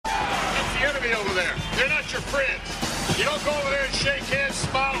over there. They're not your friends. You don't go over there and shake hands,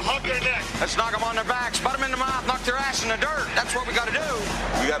 smile, hug their neck. Let's knock them on their backs, butt them in the mouth, knock their ass in the dirt. That's what we got to do.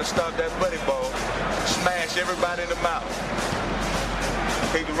 We got to stop that buddy ball. Smash everybody in the mouth.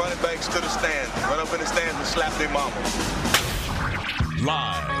 Take the running backs to the stands. Run up in the stands and slap their mama.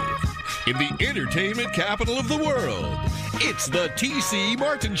 Live in the entertainment capital of the world, it's the T.C.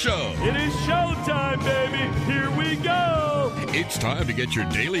 Martin Show. It is showtime, baby. Here we go. It's time to get your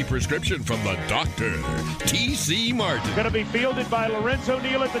daily prescription from the doctor, T.C. Martin. Going to be fielded by Lorenzo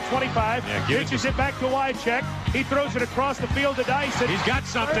Neal at the 25. Pitches it back to Wycheck. He throws it across the field to Dyson. He's got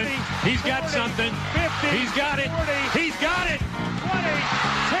something. 30, He's got 40, something. 50. He's got it. 40, He's got it. 20,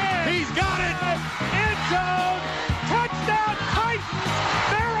 10. He's got it. End zone. Touchdown Titans.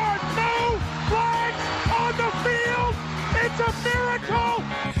 There are no flags on the field. It's a miracle.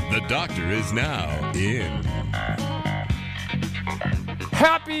 The doctor is now in.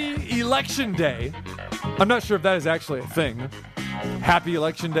 Happy Election Day. I'm not sure if that is actually a thing. Happy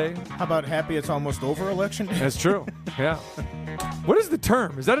Election Day. How about happy it's almost over election day? That's true. Yeah. What is the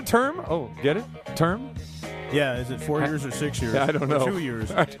term? Is that a term? Oh, get it? Term? Yeah, is it 4 years or 6 years? Yeah, I don't know. 2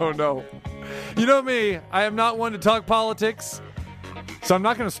 years. I don't know. You know me. I am not one to talk politics, so I'm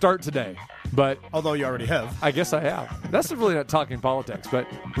not going to start today. But although you already have. I guess I have. That's really not talking politics, but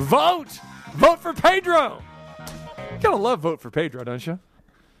vote! Vote for Pedro! You gotta love vote for Pedro, don't you?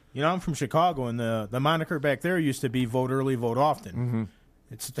 You know, I'm from Chicago, and the moniker back there used to be vote early, vote often. Mm-hmm.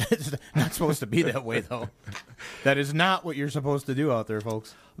 It's not supposed to be that way, though. That is not what you're supposed to do out there,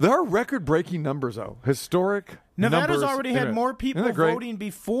 folks. There are record-breaking numbers, though. Historic Nevada's numbers. already had more people great? voting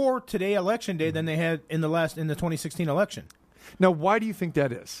before today, Election Day, than they had in the 2016 election. Now, why do you think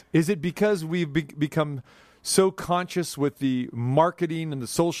that is? Is it because we've become so conscious with the marketing and the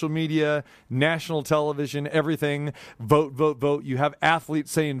social media, national television, everything, vote, vote, vote? You have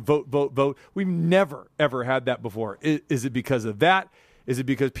athletes saying vote, vote, vote. We've never, ever had that before. Is it because of that? Is it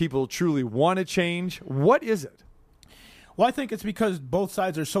because people truly want to change? What is it? Well, I think it's because both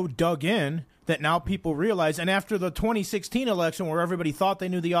sides are so dug in that now people realize, and after the 2016 election where everybody thought they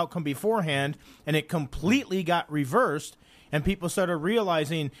knew the outcome beforehand and it completely got reversed, and people started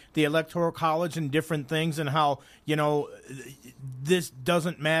realizing the Electoral College and different things and how, you know, this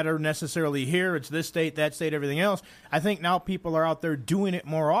doesn't matter necessarily here. It's this state, that state, everything else. I think now people are out there doing it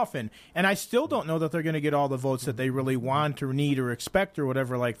more often. And I still don't know that they're going to get all the votes that they really want or need or expect or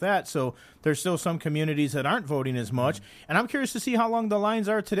whatever like that. So there's still some communities that aren't voting as much. And I'm curious to see how long the lines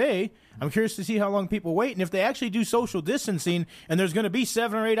are today. I'm curious to see how long people wait. And if they actually do social distancing and there's going to be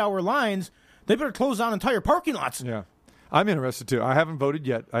 7 or 8 hour lines, they better close down entire parking lots. Yeah. I'm interested, too. I haven't voted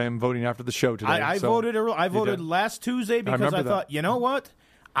yet. I am voting after the show today. I voted last Tuesday because I thought, you know what?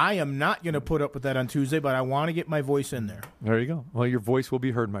 I am not going to put up with that on Tuesday, but I want to get my voice in there. There you go. Well, your voice will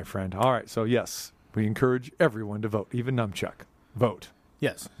be heard, my friend. All right. So, yes, we encourage everyone to vote, even Numchuck. Vote.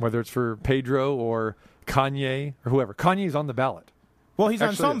 Yes. Whether it's for Pedro or Kanye or whoever. Kanye's on the ballot. Well, he's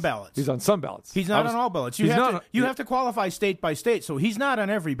on some ballots. He's on some ballots. He's not on all ballots. You have to qualify state by state, so he's not on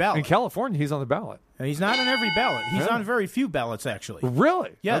every ballot. In California, he's on the ballot. And he's not on every ballot. He's on very few ballots, actually.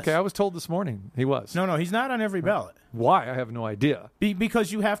 Really? Yes. Okay, I was told this morning he was. No, he's not on every ballot. Why? I have no idea.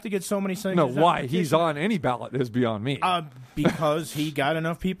 Because you have to get so many signatures. No, why he's on any ballot is beyond me. Because he got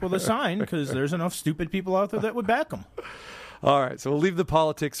enough people to sign, because there's enough stupid people out there that would back him. All right, so we'll leave the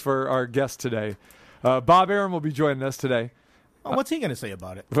politics for our guest today. Bob Arum will be joining us today. Oh, what's he going to say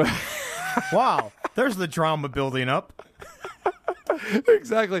about it? Wow, there's the drama building up.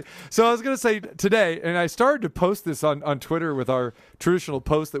 Exactly. So I was going to say today, and I started to post this on Twitter with our traditional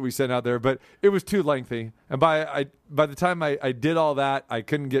post that we sent out there, but it was too lengthy. And by the time I did all that, I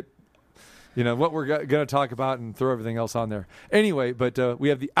couldn't get, what we're going to talk about and throw everything else on there. Anyway, but we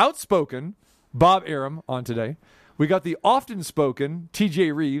have the outspoken Bob Arum on today. We got the often-spoken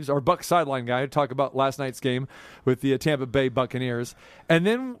TJ Rives, our Buck sideline guy, to talk about last night's game with the Tampa Bay Buccaneers. And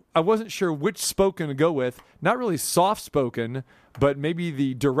then I wasn't sure which spoken to go with. Not really soft-spoken, but maybe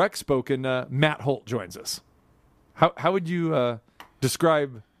the direct-spoken Matt Holt joins us. How would you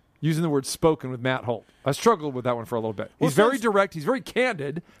describe using the word spoken with Matt Holt? I struggled with that one for a little bit. He's very direct. He's very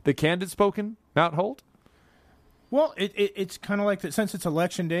candid. The candid-spoken Matt Holt. Well, it's kind of like that. Since it's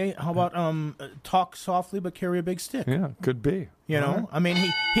election day, how about talk softly but carry a big stick? Yeah, could be. I mean,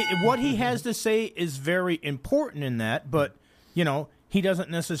 he what he has to say is very important in that, but he doesn't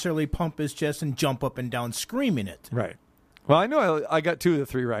necessarily pump his chest and jump up and down screaming it. Right. Well, I know I got 2 of the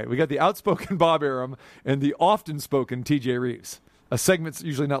 3 right. We got the outspoken Bob Arum and the often spoken TJ Rives. A segment's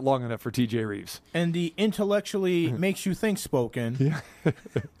usually not long enough for TJ Rives. And the intellectually makes you think spoken,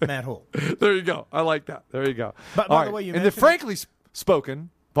 Matt Holt. There you go. I like that. There you go. But by the way, and the frankly spoken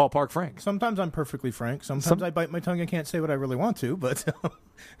Ballpark Frank. Sometimes I'm perfectly frank. Sometimes I bite my tongue and can't say what I really want to, but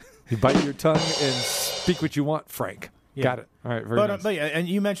You bite your tongue and speak what you want, Frank. Yeah. Got it. All right, very nice. But yeah, and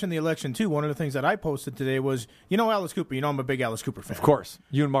you mentioned the election too. One of the things that I posted today was, Alice Cooper. I'm a big Alice Cooper fan. Of course.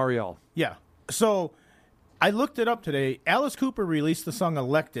 You and Marielle. Yeah. So I looked it up today. Alice Cooper released the song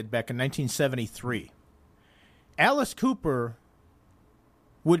Elected back in 1973. Alice Cooper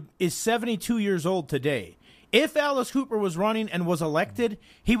is 72 years old today. If Alice Cooper was running and was elected,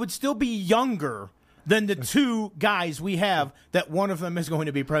 he would still be younger than the two guys we have that one of them is going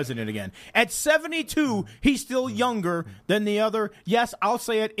to be president again. At 72, he's still younger than the other, yes, I'll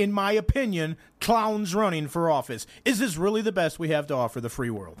say it, in my opinion, clowns running for office. Is this really the best we have to offer the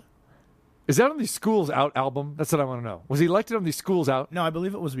free world? Is that on the Schools Out album? That's what I want to know. Was he elected on the Schools Out? No, I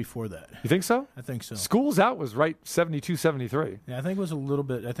believe it was before that. You think so? I think so. Schools Out was right 72, 73. Yeah, I think it was a little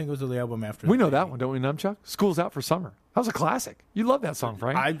bit. I think it was the album after. We know that one, don't we, Numchuck? School's Out for Summer. That was a classic. You love that song,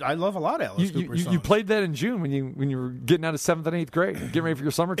 Frank. I love a lot of Alice Cooper songs. You played that in June when you were getting out of 7th and 8th grade, getting ready for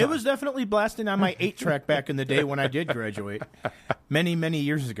your summertime. It was definitely blasting on my 8-track back in the day when I did graduate, many, many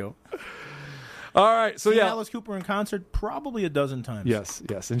years ago. All right, so Seen Alice Cooper in concert probably a dozen times. Yes.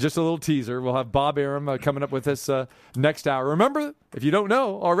 And just a little teaser. We'll have Bob Arum coming up with us next hour. Remember, if you don't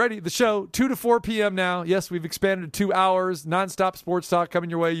know already, the show, 2 to 4 p.m. now. Yes, we've expanded to 2 hours. Nonstop sports talk coming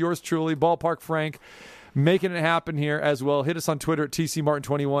your way. Yours truly, Ballpark Frank, making it happen here as well. Hit us on Twitter at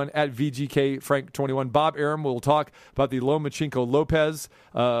TCMartin21, at VGKFrank21. Bob Arum will talk about the Lomachenko-Lopez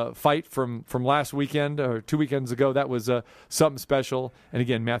fight from last weekend or 2 weekends ago. That was something special. And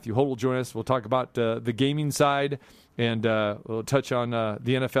again, Matthew Holt will join us. We'll talk about the gaming side, and we'll touch on the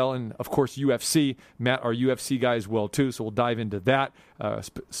NFL and, of course, UFC. Matt, our UFC guy, as well, too, so we'll dive into that,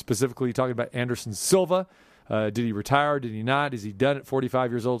 specifically talking about Anderson Silva. Did he retire? Did he not? Is he done at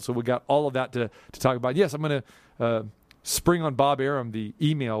 45 years old? So we got all of that to talk about. Yes, I'm going to spring on Bob Arum the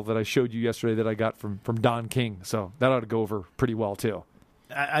email that I showed you yesterday that I got from Don King. So that ought to go over pretty well, too.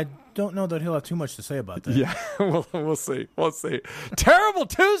 I don't know that he'll have too much to say about that. Yeah, we'll see. We'll see. Terrible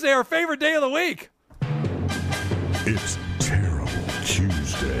Tuesday, our favorite day of the week. It's Terrible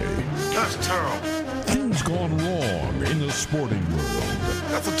Tuesday. That's terrible. Things gone wrong in the sporting world.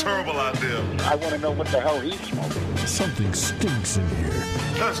 That's a terrible idea. I want to know what the hell he's smoking. Something stinks in here.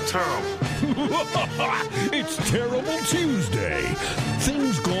 That's terrible. It's Terrible Tuesday.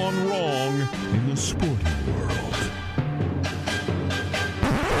 Things gone wrong in the sporting world.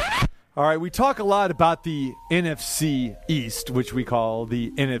 All right, we talk a lot about the NFC East, which we call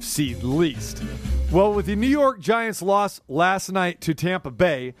the NFC least. Well, with the New York Giants' loss last night to Tampa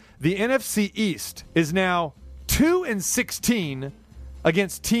Bay, the NFC East is now 2-16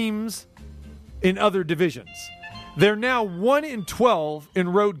 against teams in other divisions. They're now 1-12 in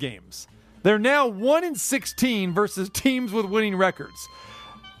road games. They're now 1-16 versus teams with winning records.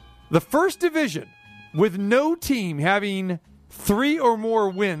 The first division with no team having 3 or more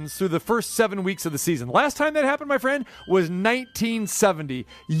wins through the first 7 weeks of the season. Last time that happened, my friend, was 1970.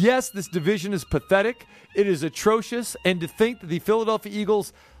 Yes, this division is pathetic. It is atrocious. And to think that the Philadelphia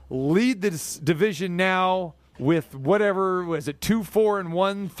Eagles lead this division now with whatever, was it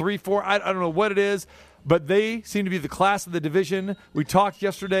 2-4-1, 3-4? I don't know what it is, but they seem to be the class of the division. We talked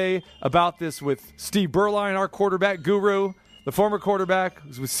yesterday about this with Steve Berline, our quarterback guru, the former quarterback,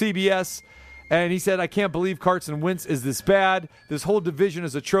 who's with CBS. And he said, I can't believe Carson Wentz is this bad. This whole division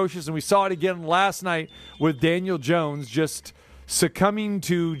is atrocious. And we saw it again last night with Daniel Jones just succumbing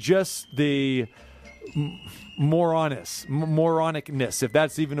to just the moronicness, if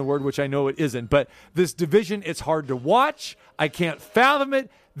that's even a word, which I know it isn't. But this division, it's hard to watch. I can't fathom it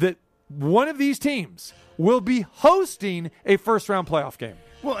that one of these teams will be hosting a first-round playoff game.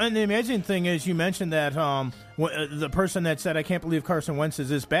 Well, and the amazing thing is you mentioned that the person that said, I can't believe Carson Wentz is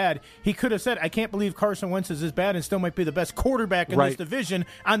this bad, he could have said, I can't believe Carson Wentz is this bad and still might be the best quarterback in this division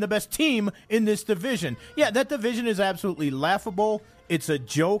on the best team in this division. Yeah, that division is absolutely laughable. It's a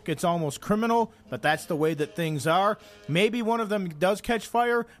joke. It's almost criminal, but that's the way that things are. Maybe one of them does catch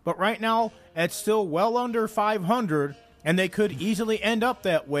fire, but right now it's still well under 500, and they could easily end up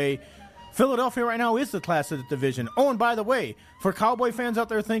that way. Philadelphia right now is the class of the division. Oh, and by the way, for Cowboy fans out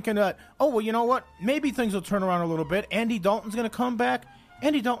there thinking that, oh, well, you know what? Maybe things will turn around a little bit. Andy Dalton's going to come back.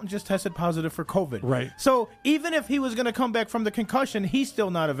 Andy Dalton just tested positive for COVID. Right. So even if he was going to come back from the concussion, he's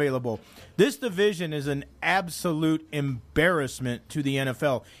still not available. This division is an absolute embarrassment to the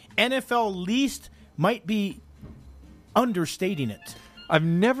NFL. NFL least might be understating it. I've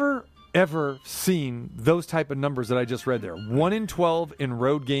never ever seen those type of numbers that I just read there. 1-12 in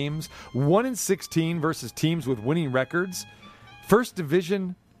road games, 1-16 versus teams with winning records. First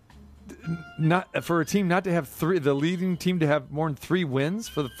division, not for a team not to have three, the leading team to have more than 3 wins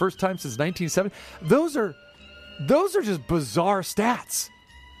for the first time since 1970. Those are just bizarre stats.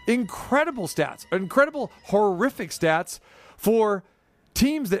 Incredible stats. Incredible, horrific stats for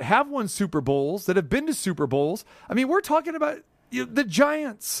teams that have won Super Bowls, that have been to Super Bowls. I mean, we're talking about the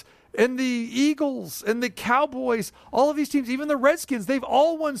Giants and the Eagles and the Cowboys, all of these teams, even the Redskins, they've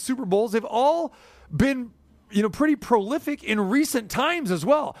all won Super Bowls. They've all been, pretty prolific in recent times as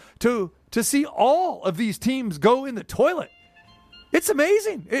well. To see all of these teams go in the toilet, it's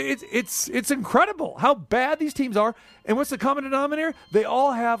amazing. It's incredible how bad these teams are. And what's the common denominator? They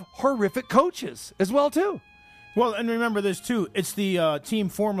all have horrific coaches as well, too. Well, and remember this, too. It's the team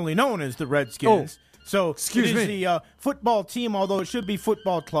formerly known as the Redskins. So Excuse it is me. the football team, although it should be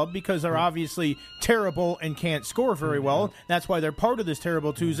football club because they're obviously terrible and can't score very well. That's why they're part of this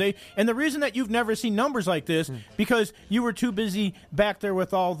terrible Tuesday. And the reason that you've never seen numbers like this, because you were too busy back there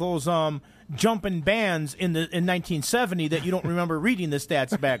with all those jumping bands in 1970 that you don't remember reading the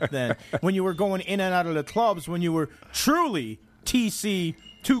stats back then. When you were going in and out of the clubs, when you were truly TC,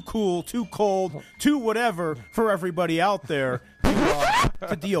 too cool, too cold, too whatever for everybody out there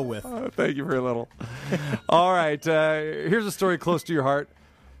to deal with. Thank you very little. All right. Here's a story close to your heart.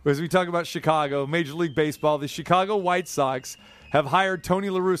 As we talk about Chicago, Major League Baseball, the Chicago White Sox have hired Tony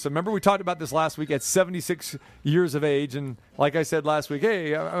La Russa. Remember, we talked about this last week at 76 years of age. And like I said last week,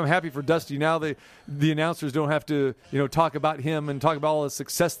 hey, I'm happy for Dusty. Now the announcers don't have to, talk about him and talk about all the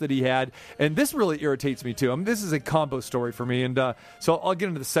success that he had. And this really irritates me, too. I mean, this is a combo story for me. And so I'll get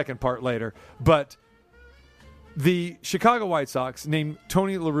into the second part later. But the Chicago White Sox named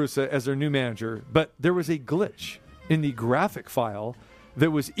Tony La Russa as their new manager, but there was a glitch in the graphic file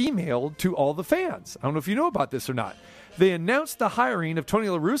that was emailed to all the fans. I don't know if you know about this or not. They announced the hiring of Tony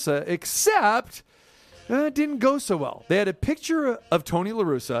La Russa, except it didn't go so well. They had a picture of Tony La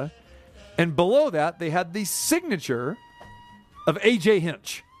Russa, and below that, they had the signature of A.J.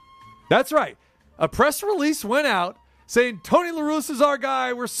 Hinch. That's right. A press release went out saying, Tony La Russa's our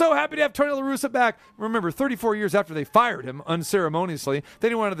guy. We're so happy to have Tony La Russa back. Remember, 34 years after they fired him unceremoniously, they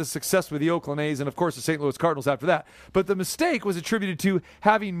didn't want the success with the Oakland A's and, of course, the St. Louis Cardinals after that. But the mistake was attributed to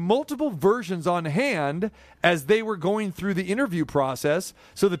having multiple versions on hand as they were going through the interview process.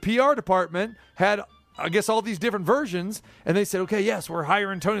 So the PR department had, I guess, all these different versions, and they said, okay, yes, we're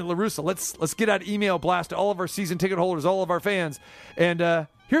hiring Tony La Russa. Let's get out email blast to all of our season ticket holders, all of our fans. And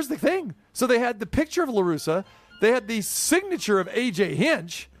here's the thing. So they had the picture of La Russa. They had the signature of A.J.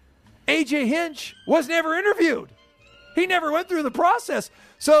 Hinch. A.J. Hinch was never interviewed. He never went through the process.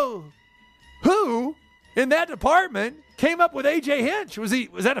 So who in that department came up with A.J. Hinch? Was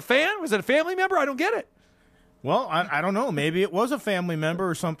that a fan? Was that a family member? I don't get it. Well, I don't know. Maybe it was a family member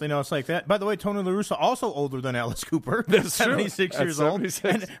or something else like that. By the way, Tony La Russa also older than Alice Cooper. That's 76 true. years That's old. 76.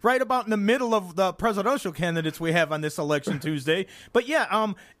 And right about in the middle of the presidential candidates we have on this election Tuesday. But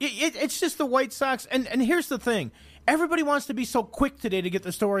yeah, it's just the White Sox. And here's the thing. Everybody wants to be so quick today to get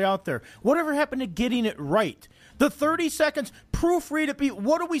the story out there. Whatever happened to getting it right? The 30 seconds, proofread it.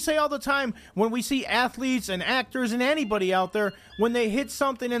 What do we say all the time when we see athletes and actors and anybody out there when they hit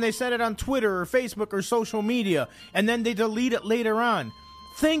something and they set it on Twitter or Facebook or social media and then they delete it later on?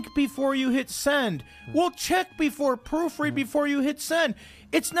 Think before you hit send. Well, check before, proofread before you hit send.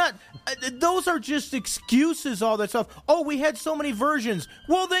 It's not, those are just excuses, all that stuff. Oh, we had so many versions.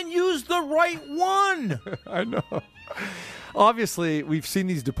 Well, then use the right one. I know. Obviously, we've seen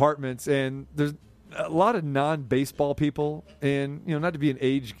these departments, and there's a lot of non-baseball people, and not to be an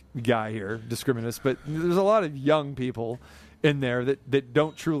age guy here, discriminous, but there's a lot of young people in there that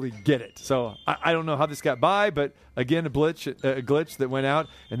don't truly get it. So I don't know how this got by, but again, a glitch that went out,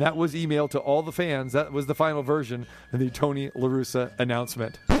 and that was emailed to all the fans. That was the final version of the Tony La Russa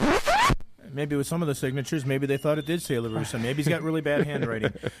announcement. Maybe with some of the signatures, maybe they thought it did say La Russa. Maybe he's got really bad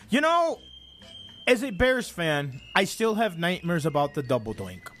handwriting. As a Bears fan, I still have nightmares about the double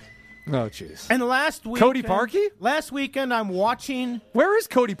doink. Oh, jeez. And last week, Cody Parkey? Last weekend, I'm watching. Where is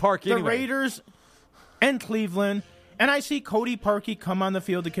Cody Parkey the anyway? Raiders and Cleveland, and I see Cody Parkey come on the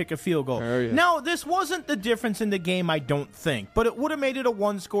field to kick a field goal. Oh, yeah. Now, this wasn't the difference in the game, I don't think, but it would have made it a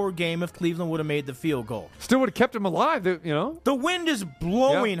one-score game if Cleveland would have made the field goal. Still would have kept him alive, The wind is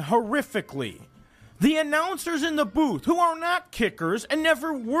blowing horrifically. The announcers in the booth, who are not kickers and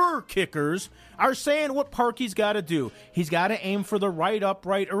never were kickers, are saying what Parkey's got to do. He's got to aim for the right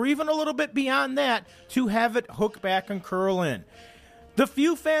upright or even a little bit beyond that to have it hook back and curl in. The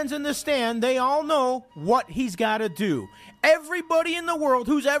few fans in the stand, they all know what he's got to do. Everybody in the world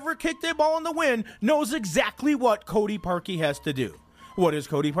who's ever kicked a ball in the wind knows exactly what Cody Parkey has to do. What does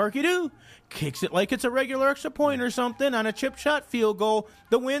Cody Parkey do? Kicks it like it's a regular extra point or something on a chip shot field goal.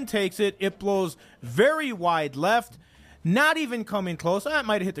 The wind takes it. It blows very wide left. Not even coming close. It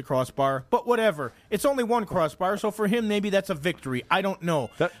might have hit the crossbar, but whatever. It's only one crossbar, so for him, maybe that's a victory. I don't know.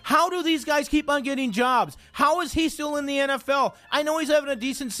 How do these guys keep on getting jobs? How is he still in the NFL? I know he's having a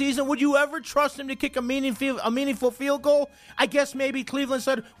decent season. Would you ever trust him to kick a meaningful field goal? I guess maybe Cleveland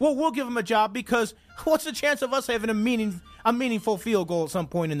said, well, we'll give him a job because what's the chance of us having a meaningful field goal at some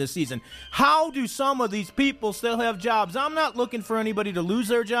point in the season? How do some of these people still have jobs? I'm not looking for anybody to lose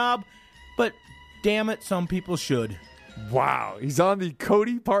their job, but damn it, some people should. Wow, he's on the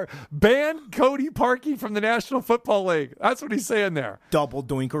ban Cody Parkey from the National Football League. That's what he's saying there. Double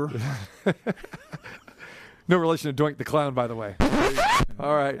doinker. No relation to Doink the Clown, by the way.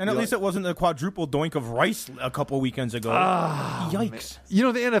 All right. And at least it wasn't the quadruple doink of Rice a couple weekends ago. Yikes. Man. You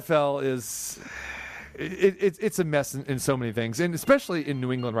know, the NFL is... It's a mess in so many things, and especially in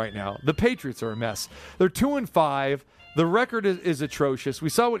New England right now. The Patriots are a mess. They're 2-5. The record is atrocious. We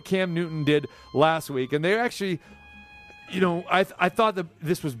saw what Cam Newton did last week, and they actually... You know, I thought that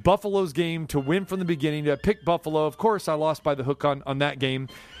this was Buffalo's game to win from the beginning. To pick Buffalo. Of course, I lost by the hook on that game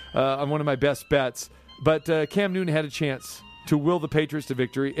on one of my best bets. But Cam Newton had a chance to will the Patriots to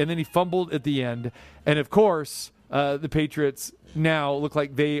victory, and then he fumbled at the end. And, of course, the Patriots now look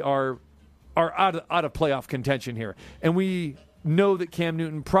like they are out of playoff contention here. And we know that Cam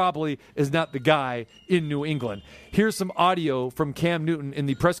Newton probably is not the guy in New England. Here's some audio from Cam Newton in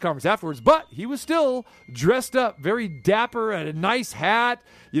the press conference afterwards, but he was still dressed up, very dapper, had a nice hat,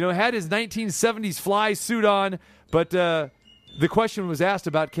 had his 1970s fly suit on. But the question was asked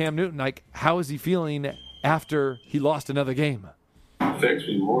about Cam Newton, like, how is he feeling after he lost another game? It affects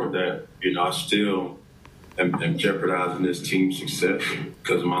me more that, I still am jeopardizing this team's success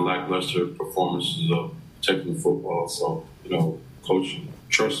because of my lackluster performances of technical football. So, Coach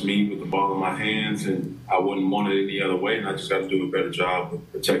trusts me with the ball in my hands, and I wouldn't want it any other way, and I just got to do a better job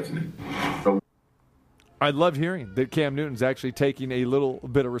of protecting it. I love hearing that Cam Newton's actually taking a little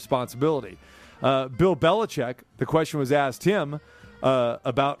bit of responsibility. Bill Belichick, the question was asked him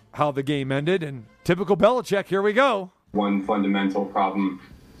about how the game ended, and typical Belichick, here we go. One fundamental problem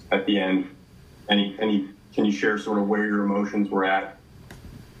at the end. Can you share sort of where your emotions were at?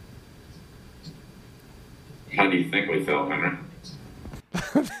 How do you think we felt, Henry?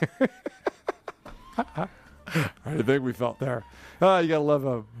 How do you think we felt there? You got to love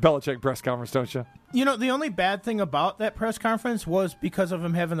a Belichick press conference, don't you? The only bad thing about that press conference was because of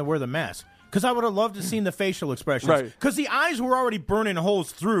him having to wear the mask. Because I would have loved to seen the facial expressions. Right. Because the eyes were already burning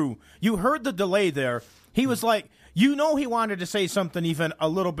holes through. You heard the delay there. He was like, he wanted to say something even a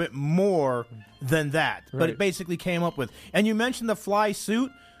little bit more than that. Right. But it basically came up with. And you mentioned the fly suit.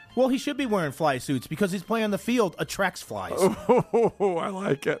 Well, he should be wearing fly suits because he's playing on the field attracts flies. Oh, I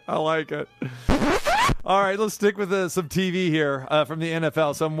like it. All right, let's stick with some TV here from the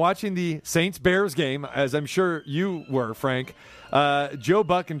NFL. So I'm watching the Saints-Bears game, as I'm sure you were, Frank. Joe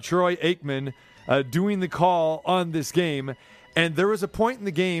Buck and Troy Aikman doing the call on this game. And there was a point in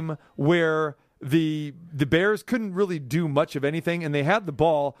the game where the Bears couldn't really do much of anything, and they had the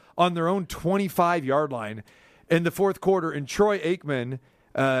ball on their own 25-yard line in the fourth quarter. And Troy Aikman...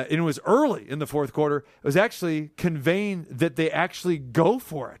 and it was early in the fourth quarter, was actually conveying that they actually go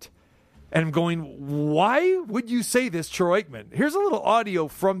for it. And I'm going, why would you say this, Troy Aikman? Here's a little audio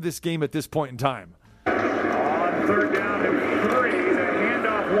from this game at this point in time. On third down and 3, the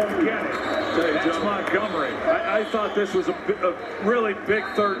handoff won't get it. That's Montgomery. I thought this was a really big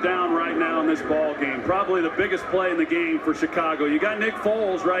third down right now in this ball game. Probably the biggest play in the game for Chicago. You got Nick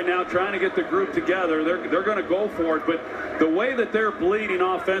Foles right now trying to get the group together. They're going to go for it, but the way that they're bleeding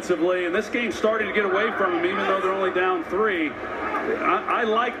offensively, and this game's starting to get away from them, even though they're only down 3. I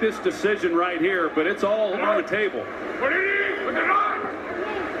like this decision right here, but it's all on the table.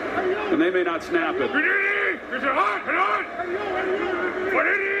 And they may not snap it.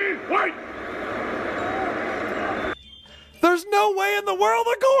 There's no way in the world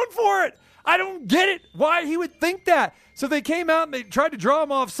they're going for it. I don't get it. Why he would think that. So they came out and they tried to draw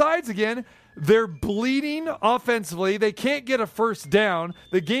them off sides again. They're bleeding offensively. They can't get a first down.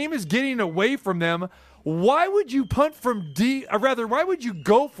 The game is getting away from them. Why would you punt from deep? Or rather, why would you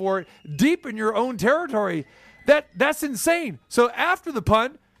go for it deep in your own territory? That's insane. So after the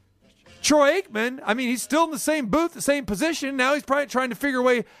punt, Troy Aikman, he's still in the same booth, the same position. Now he's probably trying to figure a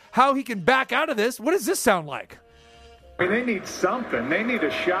way how he can back out of this. What does this sound like? They need something. They need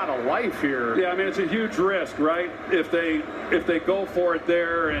a shot of life here. Yeah, it's a huge risk, right? If they go for it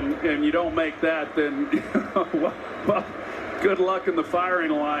there and you don't make that, then well, good luck in the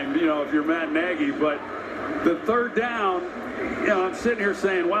firing line, if you're Matt Nagy. But the third down, I'm sitting here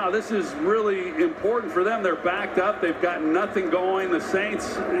saying, wow, this is really important for them. They're backed up. They've got nothing going. The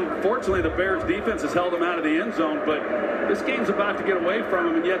Saints, fortunately, the Bears defense has held them out of the end zone, but this game's about to get away from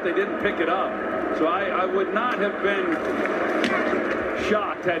them, and yet they didn't pick it up. So I would not have been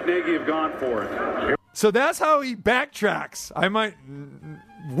shocked had Nagy have gone for it. So that's how he backtracks. I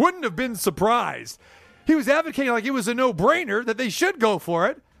wouldn't have been surprised. He was advocating like it was a no-brainer that they should go for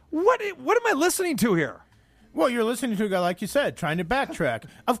it. What am I listening to here? Well, you're listening to a guy, like you said, trying to backtrack.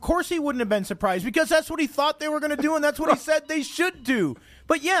 Of course he wouldn't have been surprised because that's what he thought they were going to do, and that's what he said they should do.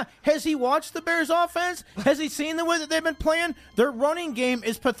 But, yeah, has he watched the Bears' offense? Has he seen the way that they've been playing? Their running game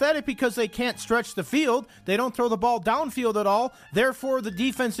is pathetic because they can't stretch the field. They don't throw the ball downfield at all. Therefore, the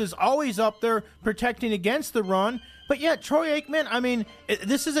defense is always up there protecting against the run. But, yeah, Troy Aikman,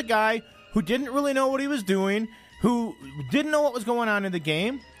 this is a guy who didn't really know what he was doing, who didn't know what was going on in the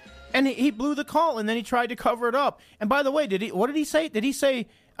game. And he blew the call, and then he tried to cover it up. And by the way, what did he say? Did he say,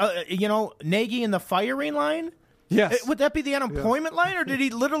 Nagy in the firing line? Yes. Would that be the unemployment line, or did he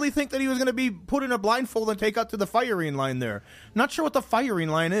literally think that he was going to be put in a blindfold and take out to the firing line there? Not sure what the firing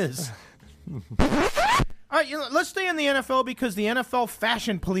line is. All right, let's stay in the NFL because the NFL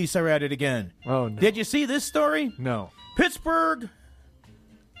fashion police are at it again. Oh, no. Did you see this story? No. Pittsburgh,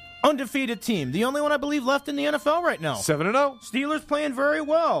 undefeated team. The only one I believe left in the NFL right now. 7-0. Steelers playing very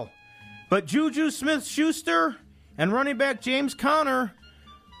well. But Juju Smith-Schuster and running back James Conner,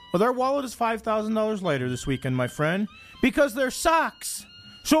 well, their wallet is $5,000 later this weekend, my friend, because their socks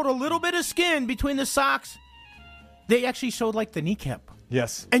showed a little bit of skin between the socks. They actually showed like the kneecap.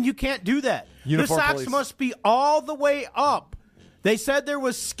 Yes. And you can't do that. Uniform the socks police. must be all the way up. They said there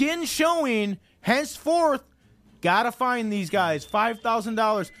was skin showing. Henceforth, gotta find these guys.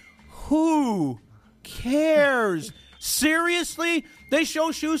 $5,000. Who cares? Seriously? They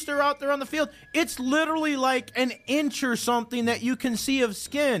show Schuster out there on the field. It's literally like an inch or something that you can see of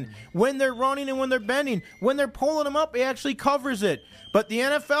skin when they're running and when they're bending. When they're pulling them up, it actually covers it. But the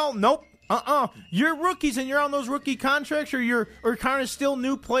NFL, nope. You're rookies and you're on those rookie contracts or kind of still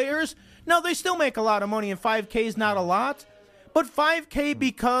new players. No, they still make a lot of money, and $5K is not a lot. But $5K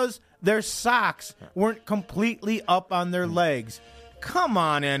because their socks weren't completely up on their legs. Come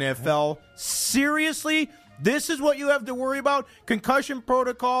on, NFL. Seriously? This is what you have to worry about? Concussion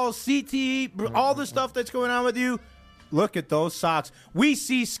protocols, CTE, all the stuff that's going on with you? Look at those socks. We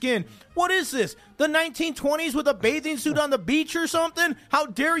see skin. What is this? The 1920s with a bathing suit on the beach or something? How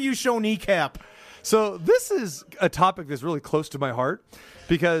dare you show kneecap? So this is a topic that's really close to my heart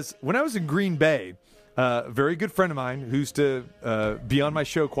because when I was in Green Bay, a very good friend of mine who used to be on my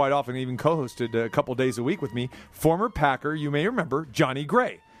show quite often, even co-hosted a couple days a week with me, former Packer, you may remember, Johnny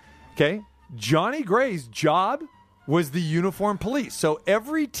Gray. Okay? Johnny Gray's job was the uniform police. So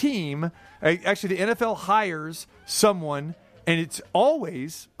every team, actually the NFL hires someone, and it's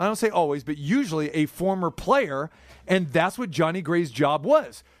always, I don't say always, but usually a former player, and that's what Johnny Gray's job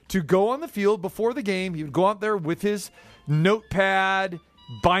was. To go on the field before the game, he would go out there with his notepad,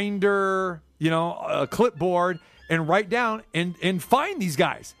 binder, a clipboard, and write down and find these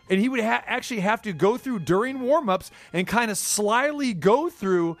guys. And he would actually have to go through during warm-ups and kind of slyly go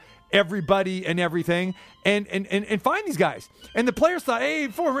through everybody and everything and find these guys. And the players thought, hey,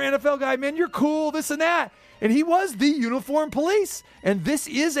 former NFL guy, man, you're cool, this and that. And he was the uniform police. And this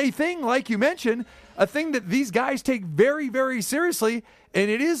is a thing, like you mentioned, a thing that these guys take very, very seriously.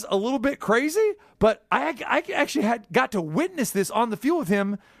 And it is a little bit crazy, but I actually got to witness this on the field with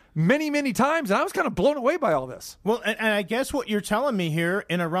him many, many times, and I was kind of blown away by all this. Well, and I guess what you're telling me here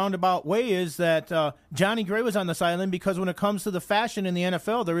in a roundabout way is that Johnny Gray was on this island because when it comes to the fashion in the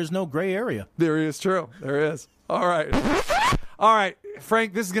NFL, there is no gray area. There is, true. There is. All right,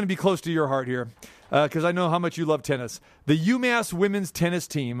 Frank, this is going to be close to your heart here because I know how much you love tennis. The UMass women's tennis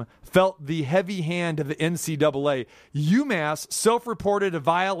team felt the heavy hand of the NCAA. UMass self-reported a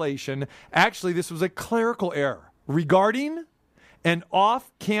violation. Actually, this was a clerical error regarding an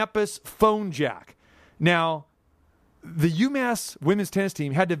off-campus phone jack. Now, the UMass women's tennis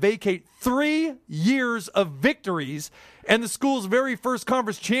team had to vacate 3 years of victories and the school's very first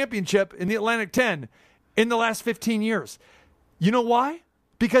conference championship in the Atlantic 10 in the last 15 years. You know why?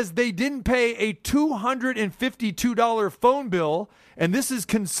 Because they didn't pay a $252 phone bill, and this is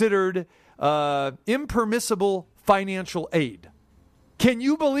considered impermissible financial aid. Can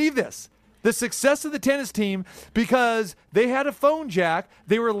you believe this? The success of the tennis team, because they had a phone jack,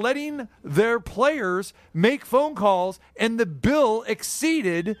 they were letting their players make phone calls, and the bill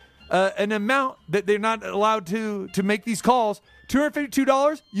exceeded an amount that they're not allowed to make these calls.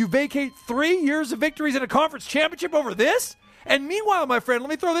 $252, you vacate 3 years of victories in a conference championship over this? And meanwhile, my friend, let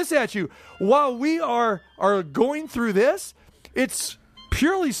me throw this at you. While we are going through this, it's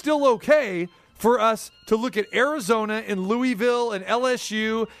purely still okay for us to look at Arizona and Louisville and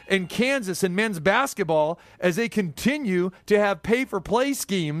LSU and Kansas and men's basketball as they continue to have pay-for-play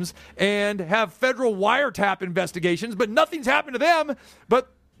schemes and have federal wiretap investigations, but nothing's happened to them.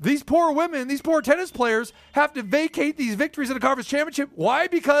 But these poor women, these poor tennis players have to vacate these victories in a conference championship. Why?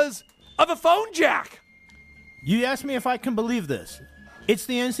 Because of a phone jack. You asked me if I can believe this. It's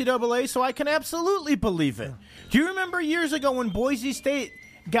the NCAA, so I can absolutely believe it. Do you remember years ago when Boise State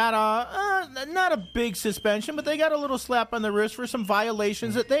got not a big suspension, but they got a little slap on the wrist for some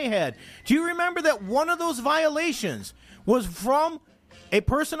violations that they had? Do you remember that one of those violations was from a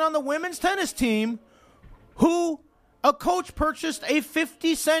person on the women's tennis team who a coach purchased a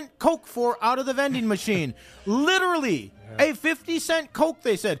 50-cent Coke for out of the vending machine? Literally. A 50-cent Coke,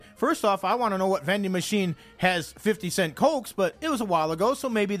 they said. First off, I want to know what vending machine has 50-cent Cokes, but it was a while ago, so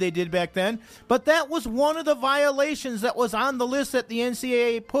maybe they did back then. But that was one of the violations that was on the list that the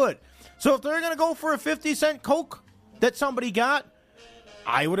NCAA put. So if they're going to go for a 50-cent Coke that somebody got,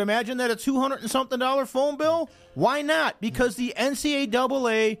 I would imagine that a $200 and something phone bill. Why not? Because the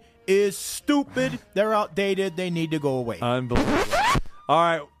NCAA is stupid. They're outdated. They need to go away. Unbelievable. All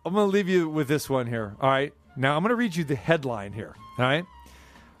right, I'm going to leave you with this one here. All right. Now, I'm going to read you the headline here, all right?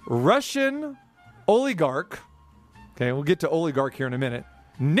 Russian oligarch, okay, we'll get to oligarch here in a minute,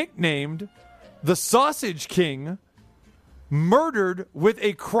 nicknamed the Sausage King, murdered with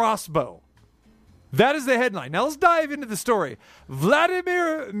a crossbow. That is the headline. Now, let's dive into the story.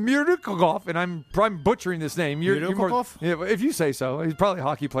 Vladimir Myrdukov, and I'm butchering this name. Myrdukov? Yeah, if you say so. He's probably a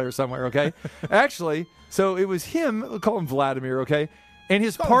hockey player somewhere, okay? Actually, so it was him, we'll call him Vladimir, okay? And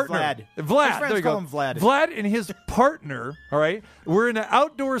his partner, Vlad, there you go. Vlad and his partner, all right, were in an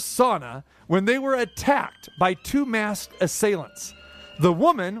outdoor sauna when they were attacked by two masked assailants. The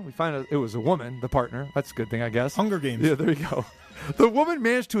woman, we find out it was a woman, the partner. That's a good thing, I guess. Hunger Games. Yeah, there you go. The woman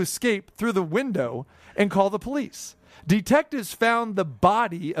managed to escape through the window and call the police. Detectives found the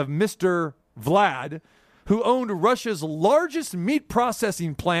body of Mr. Vlad, who owned Russia's largest meat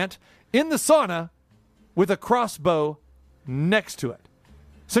processing plant, in the sauna with a crossbow next to it.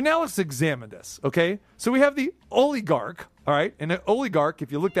 So now let's examine this, okay? So we have the oligarch, all right? And an oligarch,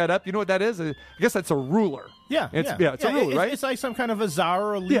 if you look that up, you know what that is? I guess that's a ruler. Yeah, it's a ruler, right? It's like some kind of a czar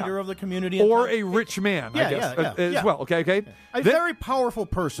or a leader of the community. Or a rich man, I guess, as well, okay? A very powerful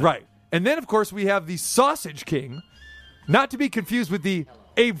person. Right. And then, of course, we have the Sausage King, not to be confused with the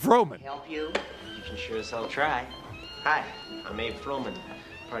Abe Froman. Help you? You can sure as hell try. Hi, I'm Abe Froman.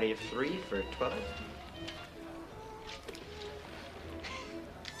 Party of 3 for 12.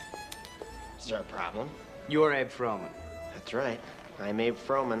 Is there a problem? You're Abe Froman. That's right. I'm Abe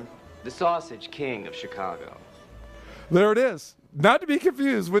Froman. The Sausage King of Chicago. There it is. Not to be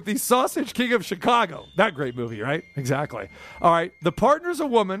confused with the Sausage King of Chicago. That great movie, right? Exactly. All right. The partner's a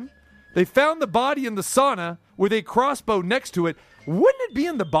woman. They found the body in the sauna with a crossbow next to it. Wouldn't it be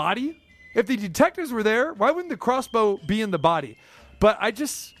in the body? If the detectives were there, why wouldn't the crossbow be in the body? But I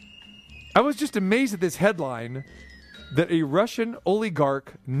was just amazed at this headline that a Russian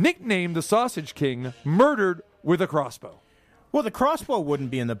oligarch nicknamed the Sausage King murdered with a crossbow. Well, the crossbow wouldn't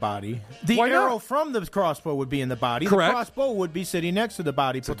be in the body. The Why arrow not? from the crossbow would be in the body. Correct. The crossbow would be sitting next to the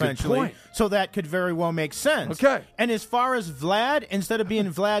body That's a good potentially. point. So that could very well make sense. Okay. And as far as Vlad, instead of being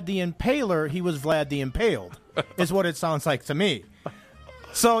Vlad the Impaler, he was Vlad the Impaled, is what it sounds like to me.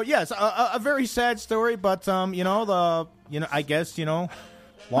 So yes, a very sad story, but I guess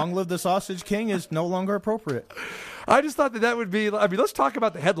long live the Sausage King is no longer appropriate. I just thought that would be. I mean, let's talk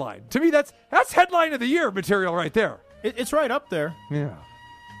about the headline. To me, that's headline of the year material right there. It's right up there. Yeah,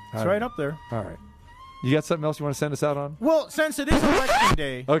 it's right up there. All right, you got something else you want to send us out on? Well, since it is election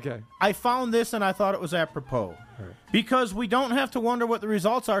day, okay, I found this and I thought it was apropos because we don't have to wonder what the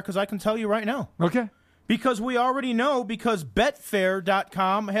results are because I can tell you right now. Okay, because we already know because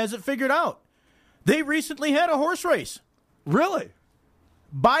Betfair.com has it figured out. They recently had a horse race. Really?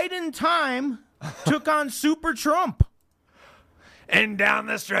 Biden time took on Super Trump. And down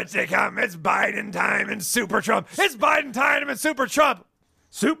the stretch they come. It's Biden time and Super Trump. It's Biden time and Super Trump.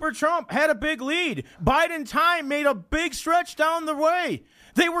 Super Trump had a big lead. Biden time made a big stretch down the way.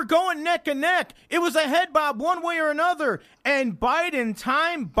 They were going neck and neck. It was a head bob one way or another. And Biden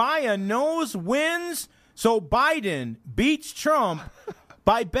time by a nose wins. So Biden beats Trump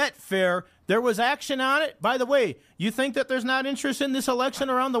by Betfair. There was action on it. By the way, you think that there's not interest in this election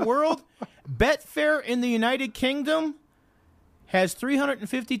around the world? Betfair in the United Kingdom has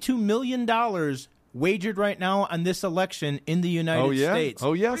 $352 million wagered right now on this election in the United States.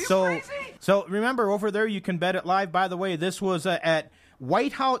 Oh, yes. So remember, over there you can bet it live. By the way, this was at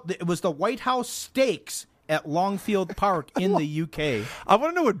White House. It was the White House Stakes at Longfield Park in the UK. I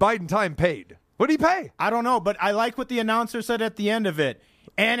want to know what Biden time paid. What did he pay? I don't know, but I like what the announcer said at the end of it.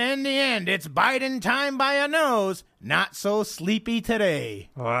 And in the end, it's Biden time by a nose. Not so sleepy today.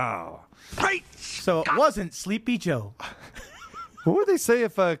 Wow. Right. So it wasn't Sleepy Joe. What would they say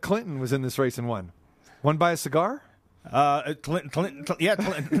if Clinton was in this race and won? Won by a cigar?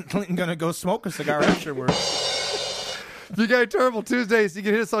 Clinton gonna go smoke a cigar afterwards. If you got Terrible Tuesdays, you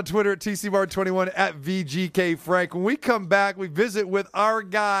can hit us on Twitter at TCMart21 at VGKFrank. When we come back, we visit with our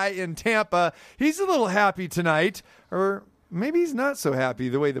guy in Tampa. He's a little happy tonight, or maybe he's not so happy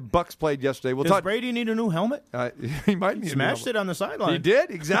the way the Bucks played yesterday. Does Brady need a new helmet? He might need Smashed it on the sideline. He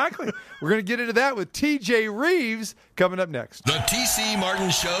did, exactly. We're going to get into that with TJ Rives coming up next. The TC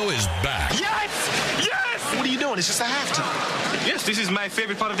Martin Show is back. Yes! Yes! What are you doing? It's just a halftime. Yes, this is my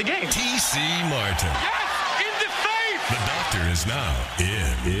favorite part of the game. TC Martin. Yes! In the face! The doctor is now in.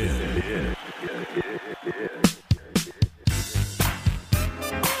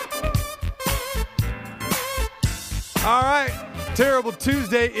 All right, Terrible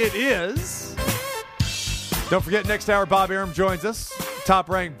Tuesday it is. Don't forget, next hour, Bob Arum joins us.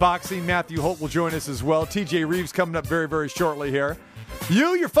 Top-ranked boxing, Matthew Holt will join us as well. TJ Rives coming up very, very shortly here.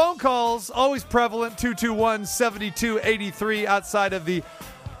 Your phone calls, always prevalent, 221-7283 outside of the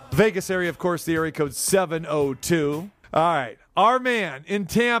Vegas area, of course, the area code 702. All right, our man in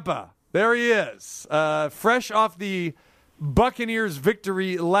Tampa, there he is, fresh off the Buccaneers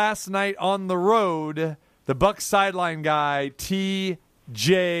victory last night on the road, the Bucs sideline guy,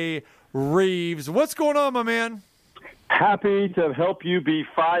 TJ Rives. What's going on, my man? Happy to help you be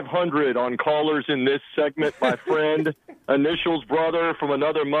 500 on callers in this segment, my friend. Initials brother from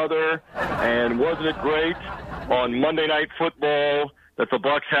another mother. And wasn't it great on Monday Night Football that the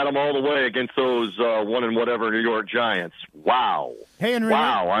Bucs had them all the way against those one and whatever New York Giants? Wow. Hey, and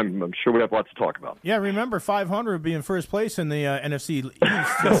wow, I'm sure we have lots to talk about. Yeah, remember 500 would be in first place in the NFC East.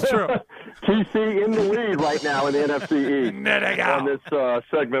 That's true. TC in the lead right now in the NFC East on this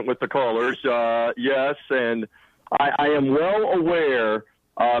segment with the callers. Yes, and I am well aware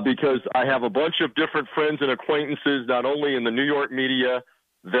because I have a bunch of different friends and acquaintances, not only in the New York media,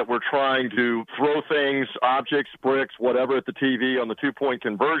 that were trying to throw things, objects, bricks, whatever at the TV on the two-point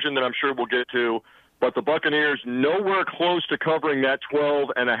conversion that I'm sure we'll get to. But the Buccaneers nowhere close to covering that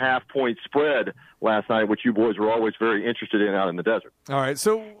 12.5-point spread last night, which you boys were always very interested in out in the desert. All right,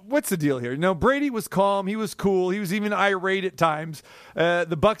 so what's the deal here? No, Brady was calm. He was cool. He was even irate at times. The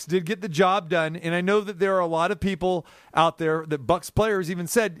Bucs did get the job done, and I know that there are a lot of people out there that Bucs players even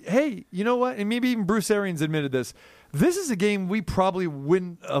said, hey, you know what? And maybe even Bruce Arians admitted this. This is a game we probably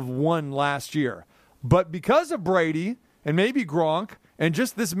wouldn't have won last year. But because of Brady and maybe Gronk and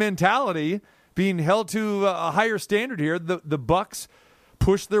just this mentality being held to a higher standard here, the Bucs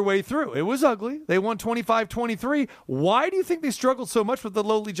pushed their way through. It was ugly. They won 25-23. Why do you think they struggled so much with the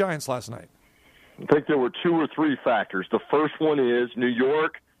lowly Giants last night? I think there were two or three factors. The first one is New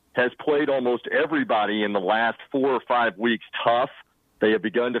York has played almost everybody in the last 4 or 5 weeks tough. They have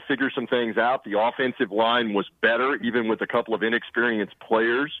begun to figure some things out. The offensive line was better, even with a couple of inexperienced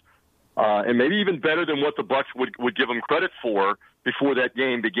players, and maybe even better than what the Bucs would give them credit for before that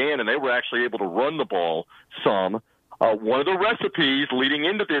game began, and they were actually able to run the ball some. One of the recipes leading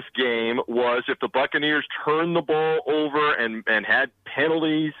into this game was if the Buccaneers turned the ball over and had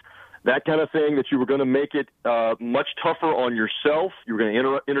penalties, that kind of thing, that you were going to make it much tougher on yourself. You were going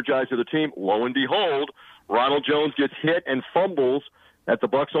to energize the other team. Lo and behold, Ronald Jones gets hit and fumbles at the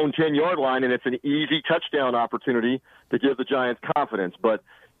Bucs' own 10-yard line, and it's an easy touchdown opportunity to give the Giants confidence. But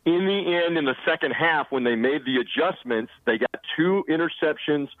in the end, in the second half, when they made the adjustments, they got 2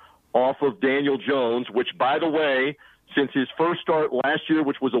 interceptions off of Daniel Jones, which, by the way, since his first start last year,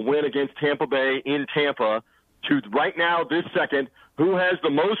 which was a win against Tampa Bay in Tampa, to right now, this second, who has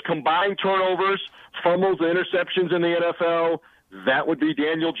the most combined turnovers, fumbles, and interceptions in the NFL? That would be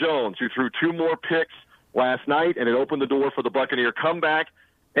Daniel Jones, who threw 2 more picks last night, and it opened the door for the Buccaneer comeback.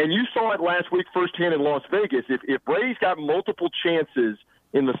 And you saw it last week firsthand in Las Vegas. If Brady's got multiple chances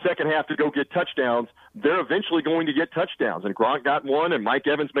in the second half to go get touchdowns, they're eventually going to get touchdowns. And Gronk got one, and Mike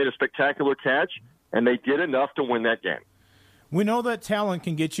Evans made a spectacular catch, and they did enough to win that game. We know that talent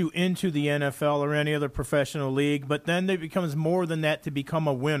can get you into the NFL or any other professional league, but then it becomes more than that to become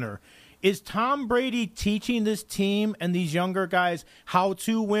a winner. Is Tom Brady teaching this team and these younger guys how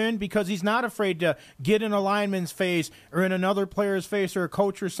to win? Because he's not afraid to get in a lineman's face or in another player's face or a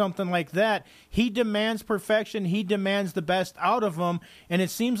coach or something like that. He demands perfection. He demands the best out of them. And it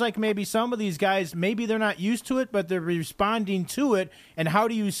seems like maybe some of these guys, maybe they're not used to it, but they're responding to it. And how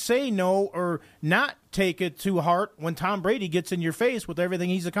do you say no or not take it to heart when Tom Brady gets in your face with everything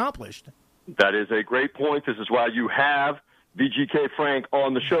he's accomplished? That is a great point. This is why you have VGK Frank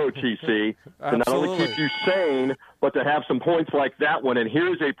on the show, TC, to not only keep you sane, but to have some points like that one. And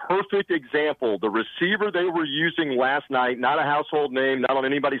here's a perfect example. The receiver they were using last night, not a household name, not on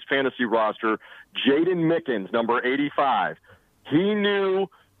anybody's fantasy roster, Jaden Mickens, number 85. He knew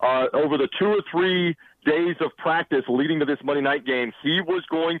over the 2 or 3 days of practice leading to this Monday night game, he was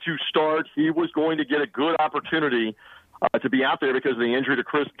going to start. He was going to get a good opportunity to be out there because of the injury to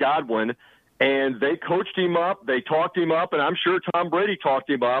Chris Godwin. And they coached him up, they talked him up, and I'm sure Tom Brady talked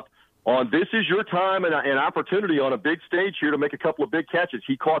him up on this is your time and an opportunity on a big stage here to make a couple of big catches.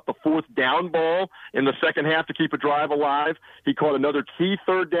 He caught the 4th down ball in the second half to keep a drive alive. He caught another key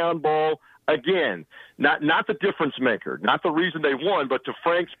 3rd down ball. Again, not the difference maker, not the reason they won, but to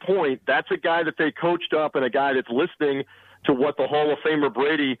Frank's point, that's a guy that they coached up and a guy that's listening to what the Hall of Famer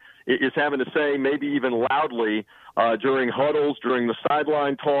Brady is having to say, maybe even loudly during huddles, during the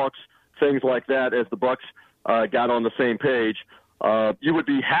sideline talks, things like that, as the Bucs got on the same page. You would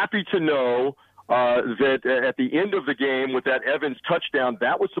be happy to know that at the end of the game with that Evans touchdown,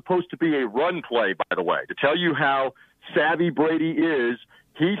 that was supposed to be a run play, by the way. To tell you how savvy Brady is,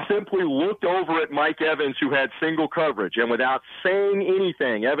 he simply looked over at Mike Evans, who had single coverage, and without saying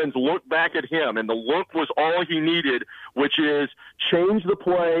anything, Evans looked back at him, and the look was all he needed, which is change the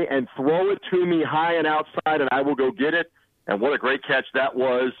play and throw it to me high and outside, and I will go get it. And what a great catch that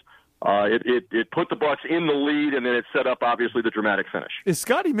was. It put the Bucs in the lead, and then it set up, obviously, the dramatic finish. Is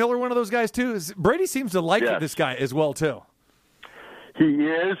Scotty Miller one of those guys, too? Brady seems to like this guy as well, too. He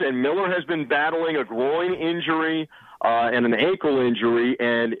is, and Miller has been battling a groin injury and an ankle injury,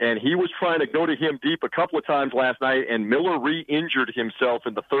 and he was trying to go to him deep a couple of times last night, and Miller re-injured himself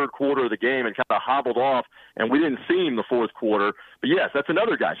in the 3rd quarter of the game and kind of hobbled off, and we didn't see him the 4th quarter. But, yes, that's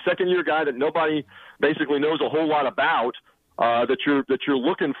another guy, second-year guy that nobody basically knows a whole lot about, that you're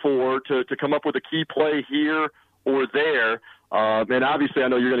looking for to come up with a key play here or there. And obviously I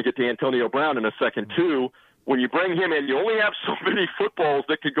know you're going to get to Antonio Brown in a second too. When you bring him in, you only have so many footballs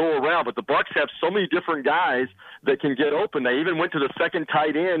that could go around, but the Bucs have so many different guys that can get open. They even went to the second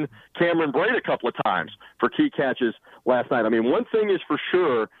tight end, Cameron Braid, a couple of times for key catches last night. I mean, one thing is for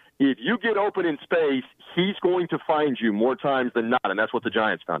sure, if you get open in space, he's going to find you more times than not, and that's what the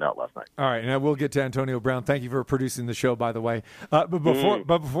Giants found out last night. All right, and I will get to Antonio Brown. Thank you for producing the show, by the way. But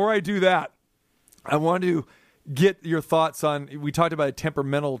before I do that, I want to get your thoughts on, we talked about a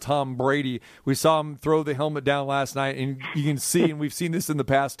temperamental Tom Brady. We saw him throw the helmet down last night, and you can see, and we've seen this in the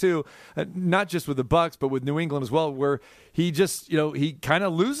past too, not just with the Bucs, but with New England as well, where he just, he kind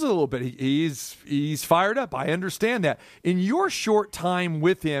of loses a little bit. He's fired up. I understand that. In your short time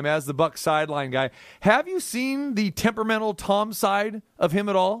with him as the Bucs sideline guy, have you seen the temperamental Tom side of him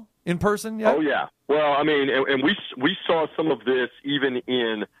at all in person yet? Oh, yeah. Well, I mean, and we saw some of this even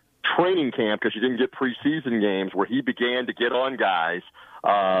in training camp, because you didn't get preseason games, where he began to get on guys.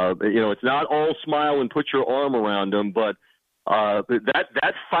 It's not all smile and put your arm around them, but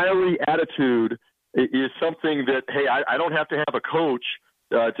that fiery attitude is something that, hey, I don't have to have a coach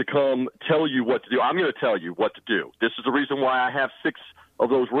to come tell you what to do. I'm going to tell you what to do. This is the reason why I have 6 of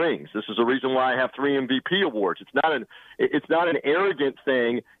those rings. This is the reason why I have 3 MVP awards. It's not an arrogant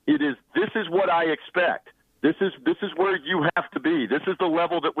thing. This is what I expect. This is where you have to be. This is the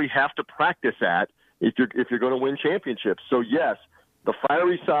level that we have to practice at if you're going to win championships. So yes, the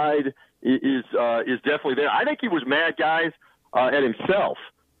fiery side is definitely there. I think he was mad, guys, at himself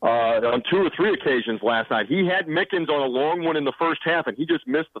on 2 or 3 occasions last night. He had Mickens on a long one in the first half, and he just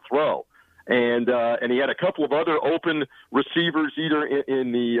missed the throw. And he had a couple of other open receivers either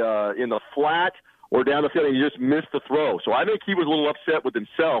in the flat or down the field, and he just missed the throw. So I think he was a little upset with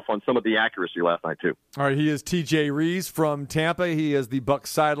himself on some of the accuracy last night, too. All right, he is TJ Rives from Tampa. He is the Bucs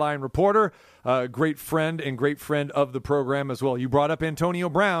sideline reporter, great friend and great friend of the program as well. You brought up Antonio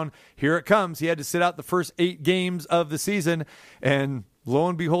Brown. Here it comes. He had to sit out the first 8 games of the season, and lo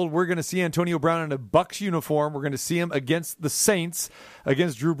and behold, we're going to see Antonio Brown in a Bucs uniform. We're going to see him against the Saints,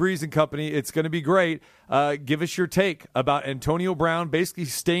 against Drew Brees and company. It's going to be great. Give us your take about Antonio Brown basically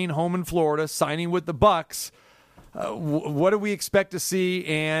staying home in Florida, signing with the Bucs. What do we expect to see,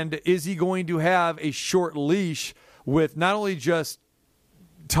 and is he going to have a short leash with not only just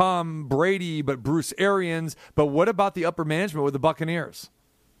Tom Brady but Bruce Arians, but what about the upper management with the Buccaneers?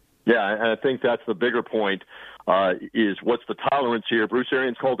 Yeah, and I think that's the bigger point, is what's the tolerance here. Bruce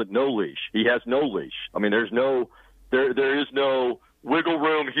Arians called it no leash. He has no leash. I mean, there is no wiggle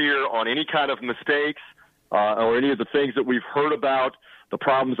room here on any kind of mistakes or any of the things that we've heard about. The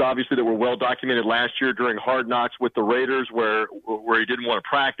problems, obviously, that were well documented last year during Hard Knocks with the Raiders, where he didn't want to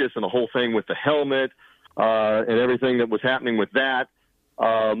practice, and the whole thing with the helmet and everything that was happening with that.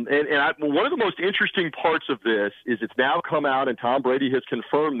 One of the most interesting parts of this is it's now come out, and Tom Brady has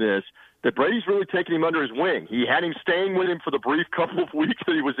confirmed this, that Brady's really taken him under his wing. He had him staying with him for the brief couple of weeks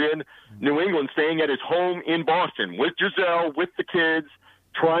that he was in New England, staying at his home in Boston with Giselle, with the kids,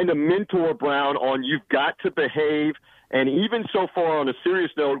 trying to mentor Brown on you've got to behave. And even so far, on a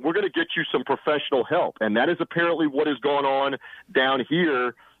serious note, we're going to get you some professional help. And that is apparently what has gone on down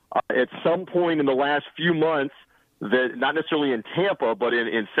here at some point in the last few months, that not necessarily in Tampa, but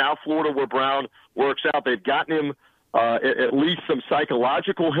in South Florida where Brown works out. They've gotten him at least some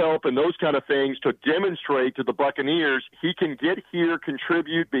psychological help and those kind of things to demonstrate to the Buccaneers he can get here,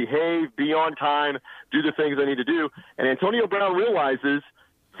 contribute, behave, be on time, do the things they need to do. And Antonio Brown realizes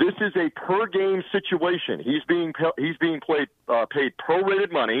this is a per-game situation. He's being paid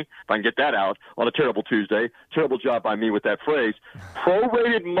prorated money, if I can get that out on a terrible Tuesday. Terrible job by me with that phrase.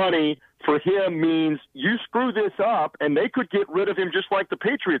 Prorated money for him means you screw this up, and they could get rid of him just like the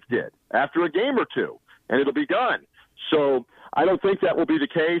Patriots did after a game or two, and it'll be done. So I don't think that will be the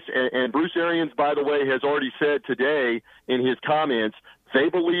case. And Bruce Arians, by the way, has already said today in his comments they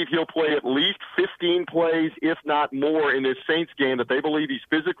believe he'll play at least 15 plays, if not more, in this Saints game, that they believe he's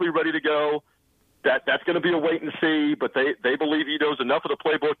physically ready to go. That's going to be a wait and see, but they believe he knows enough of the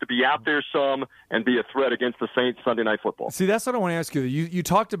playbook to be out there some and be a threat against the Saints Sunday Night Football. See, that's what I want to ask you. You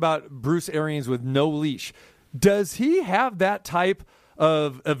talked about Bruce Arians with no leash. Does he have that type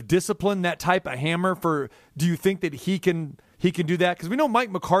of discipline, that type of hammer? Do you think that he can do that? Because we know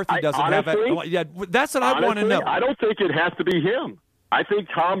Mike McCarthy doesn't have that. Yeah, that's what I want to know. I don't think it has to be him. I think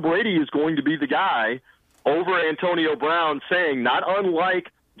Tom Brady is going to be the guy over Antonio Brown, saying, not unlike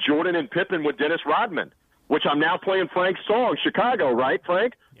Jordan and Pippen with Dennis Rodman, which I'm now playing Frank's song, Chicago, right,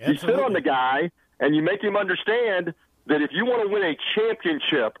 Frank? Yeah, you sit on the guy, and you make him understand that if you want to win a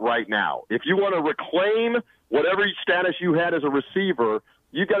championship right now, if you want to reclaim whatever status you had as a receiver,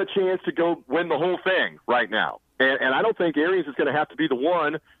 you've got a chance to go win the whole thing right now. And I don't think Arians is going to have to be the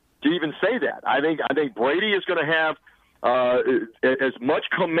one to even say that. I think Brady is going to have as much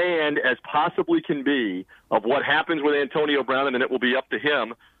command as possibly can be of what happens with Antonio Brown, and then it will be up to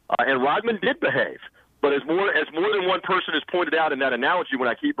him. And Rodman did behave, but as more than one person has pointed out in that analogy, when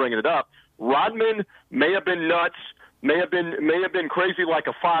I keep bringing it up, Rodman may have been nuts, may have been crazy like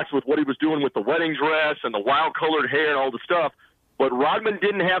a fox with what he was doing with the wedding dress and the wild-colored hair and all the stuff. But Rodman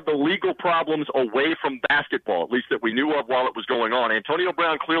didn't have the legal problems away from basketball, at least that we knew of while it was going on. Antonio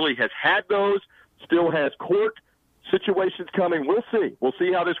Brown clearly has had those, still has court situations coming. We'll see. We'll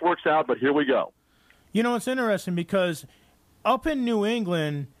see how this works out, but here we go. You know, it's interesting because up in New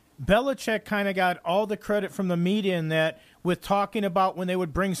England, Belichick kind of got all the credit from the media in that, with talking about when they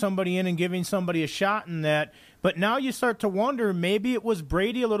would bring somebody in and giving somebody a shot in that. But now you start to wonder, maybe it was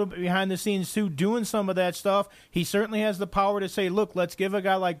Brady a little bit behind the scenes too, doing some of that stuff. He certainly has the power to say, look, let's give a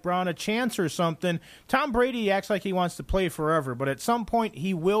guy like Brown a chance or something. Tom Brady acts like he wants to play forever, but at some point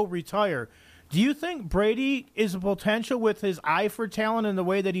he will retire. Do you think Brady is a potential with his eye for talent and the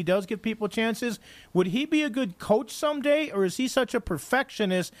way that he does give people chances? Would he be a good coach someday, or is he such a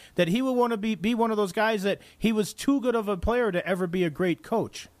perfectionist that he would want to be one of those guys that he was too good of a player to ever be a great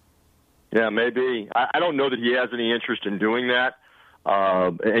coach? Yeah, maybe. I don't know that he has any interest in doing that.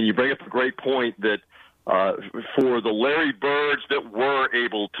 And you bring up a great point that for the Larry Birds that were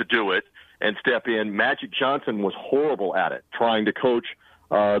able to do it and step in, Magic Johnson was horrible at it, trying to coach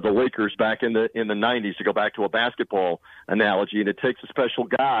the Lakers back in the 90s, to go back to a basketball analogy. And it takes a special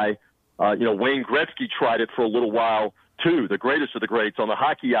guy. Wayne Gretzky tried it for a little while too, the greatest of the greats on the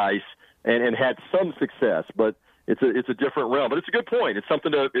hockey ice, and had some success, but it's a different realm. But it's a good point. It's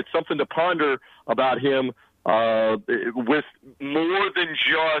something to ponder about him, with more than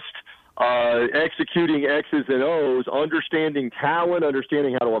just executing X's and O's, understanding talent,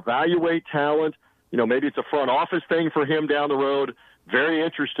 understanding how to evaluate talent. Maybe it's a front office thing for him down the road. Very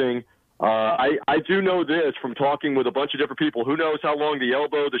interesting. I do know this from talking with a bunch of different people. Who knows how long the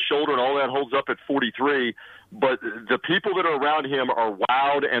elbow, the shoulder, and all that holds up at 43. But the people that are around him are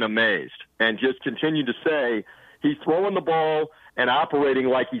wowed and amazed and just continue to say he's throwing the ball and operating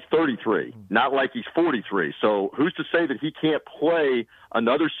like he's 33, not like he's 43. So who's to say that he can't play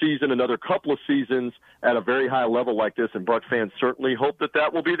another season, another couple of seasons at a very high level like this? And Buck fans certainly hope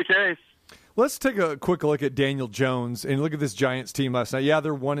that will be the case. Let's take a quick look at Daniel Jones and look at this Giants team last night. Yeah,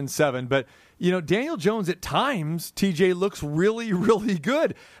 they're 1-7, but Daniel Jones at times, TJ, looks really, really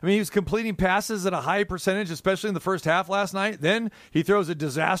good. I mean, he was completing passes at a high percentage, especially in the first half last night. Then he throws a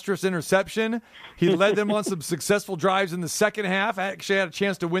disastrous interception. He led them on some successful drives in the second half. Actually had a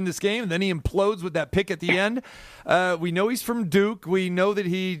chance to win this game. And then he implodes with that pick at the end. We know he's from Duke. We know that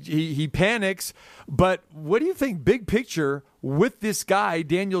he panics. But what do you think, big picture, with this guy,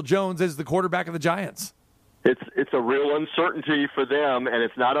 Daniel Jones, as the quarterback of the Giants? It's a real uncertainty for them, and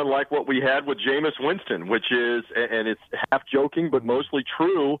it's not unlike what we had with Jameis Winston, which is, and it's half joking but mostly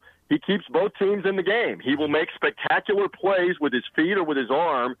true, he keeps both teams in the game. He will make spectacular plays with his feet or with his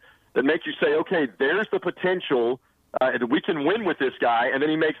arm that make you say, okay, there's the potential that we can win with this guy, and then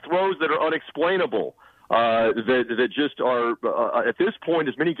he makes throws that are unexplainable. That just are, at this point,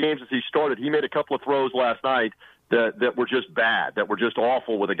 as many games as he started, he made a couple of throws last night that were just bad, that were just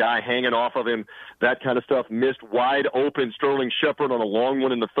awful, with a guy hanging off of him, that kind of stuff. Missed wide open Sterling Shepard on a long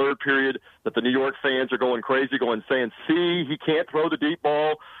one in the third period that the New York fans are going crazy, saying, see, he can't throw the deep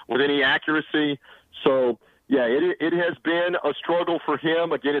ball with any accuracy. So, yeah, it has been a struggle for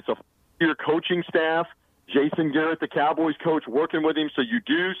him. Again, it's a year coaching staff. Jason Garrett, the Cowboys coach, working with him, so you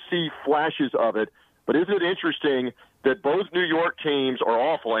do see flashes of it. But isn't it interesting that both New York teams are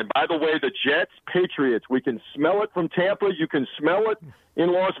awful? And by the way, the Jets, Patriots, we can smell it from Tampa. You can smell it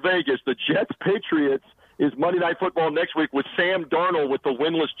in Las Vegas. The Jets, Patriots is Monday Night Football next week with Sam Darnold with the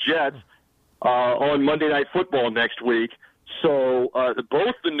winless Jets on Monday Night Football next week. So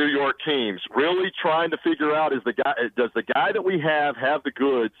both the New York teams really trying to figure out, does the guy that we have the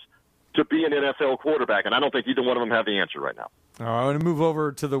goods to be an NFL quarterback? And I don't think either one of them have the answer right now. I want to move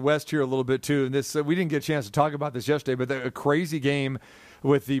over to the West here a little bit, too. And this we didn't get a chance to talk about this yesterday, but a crazy game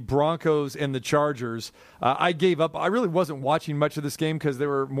with the Broncos and the Chargers. I gave up. I really wasn't watching much of this game because there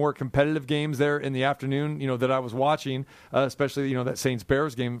were more competitive games there in the afternoon, that I was watching, especially, that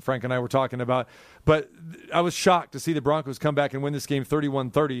Saints-Bears game Frank and I were talking about. But I was shocked to see the Broncos come back and win this game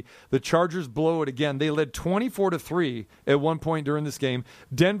 31-30. The Chargers blow it again. They led 24-3 at one point during this game.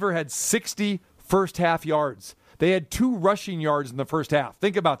 Denver had 60 first-half yards. They had 2 rushing yards in the first half.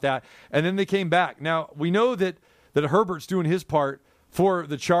 Think about that. And then they came back. Now, we know that Herbert's doing his part for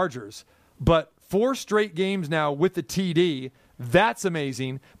the Chargers, but 4 straight games now with the TD, that's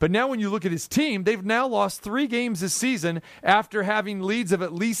amazing. But now when you look at his team, they've now lost 3 games this season after having leads of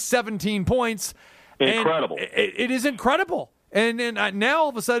at least 17 points. Incredible. It is incredible. And now all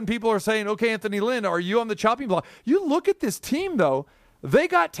of a sudden people are saying, okay, Anthony Lynn, are you on the chopping block? You look at this team, though. They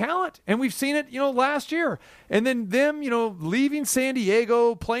got talent, and we've seen it, last year. And then them, leaving San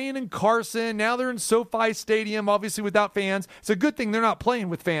Diego, playing in Carson. Now they're in SoFi Stadium, obviously without fans. It's a good thing they're not playing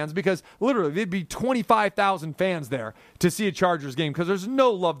with fans because literally there'd be 25,000 fans there to see a Chargers game because there's no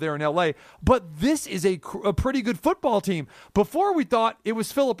love there in L.A. But this is a pretty good football team. Before we thought it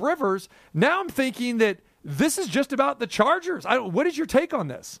was Phillip Rivers. Now I'm thinking that this is just about the Chargers. What is your take on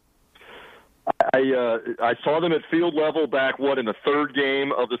this? I saw them at field level back, in the third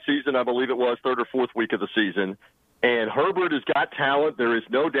game of the season, I believe it was, third or fourth week of the season. And Herbert has got talent. There is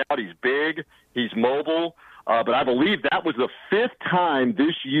no doubt he's big. He's mobile. But I believe that was the 5th time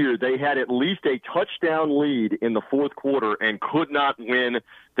this year they had at least a touchdown lead in the fourth quarter and could not win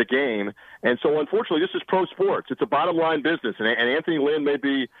the game. And so, unfortunately, this is pro sports. It's a bottom-line business. And Anthony Lynn may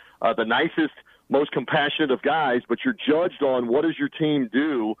be the nicest, most compassionate of guys, but you're judged on what does your team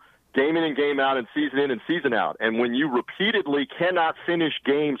do game in and game out and season out. And when you repeatedly cannot finish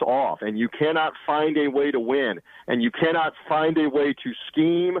games off and you cannot find a way to win and you cannot find a way to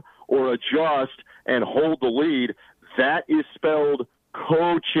scheme or adjust and hold the lead, that is spelled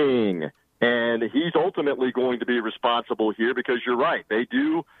coaching. And he's ultimately going to be responsible here because you're right.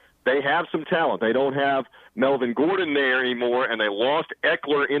 They have some talent. They don't have Melvin Gordon there anymore, and they lost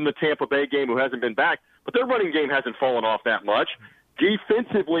Eckler in the Tampa Bay game who hasn't been back. But their running game hasn't fallen off that much.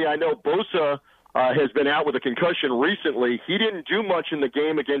 Defensively, I know Bosa has been out with a concussion recently. He didn't do much in the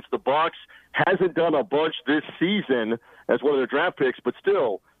game against the Bucs. Hasn't done a bunch this season as one of their draft picks, but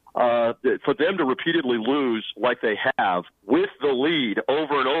still, for them to repeatedly lose like they have with the lead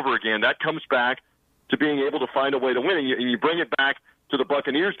over and over again, that comes back to being able to find a way to win. And you bring it back to the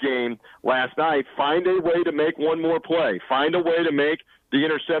Buccaneers game last night. Find a way to make one more play. Find a way to make the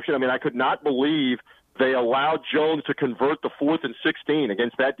interception. I mean, I could not believe they allowed Jones to convert the 4th and 16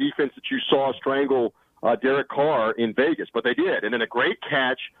 against that defense that you saw strangle Derek Carr in Vegas, but they did. And then a great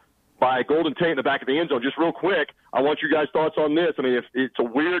catch by Golden Tate in the back of the end zone. Just real quick, I want you guys' thoughts on this. I mean, if it's a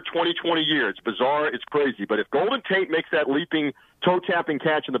weird 2020 year. It's bizarre. It's crazy. But if Golden Tate makes that leaping, toe-tapping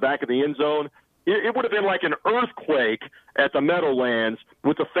catch in the back of the end zone, it would have been like an earthquake at the Meadowlands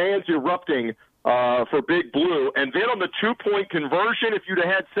with the fans erupting for Big Blue. And then on the 2-point conversion, if you'd have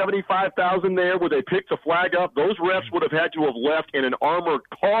had 75,000 there where they picked the flag up, those refs would have had to have left in an armored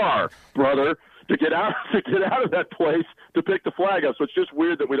car, brother, to get out of that place to pick the flag up. So it's just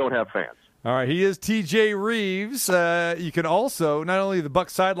weird that we don't have fans. All right, he is TJ Rives. You can also, not only the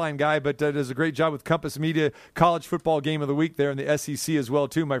Buck sideline guy, but does a great job with Compass Media College Football Game of the Week there in the SEC as well,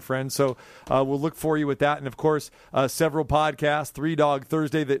 too, my friend. So we'll look for you with that. And, of course, several podcasts, 3 Dog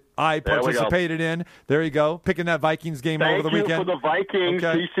Thursday that I participated in. There you go, picking that Vikings game over the weekend. Thank you for the Vikings.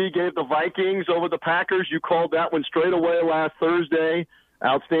 Okay. TC gave the Vikings over the Packers. You called that one straight away last Thursday.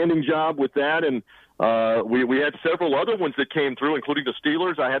 Outstanding job with that. And we had several other ones that came through, including the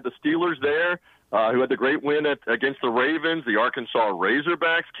Steelers. I had the Steelers there, who had the great win against the Ravens. The Arkansas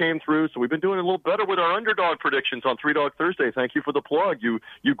Razorbacks came through. So we've been doing a little better with our underdog predictions on 3 Dog Thursday. Thank you for the plug. You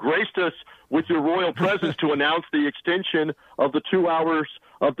graced us with your royal presence to announce the extension of the 2 hours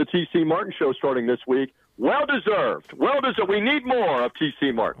of the T.C. Martin Show starting this week. Well deserved. Well deserved. We need more of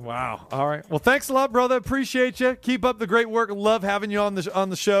T.C. Martin. Wow. All right. Well, thanks a lot, brother. Appreciate you. Keep up the great work. Love having you on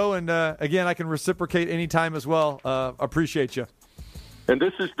the show. And again, I can reciprocate anytime as well. Appreciate you. And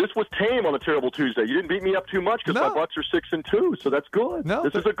this was tame on a terrible Tuesday. You didn't beat me up too much because my Bucks are 6-2, so that's good. No,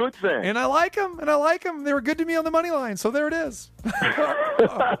 this is a good thing. And I like them. They were good to me on the money line, so there it is.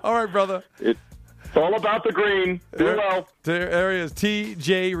 All right, brother. It's all about the green. Be well. There he is,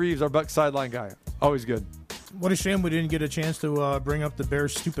 TJ Rives, our Bucks sideline guy. Always good. What a shame we didn't get a chance to bring up the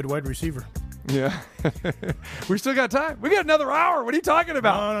Bears' stupid wide receiver. Yeah. We still got time. We got another hour. What are you talking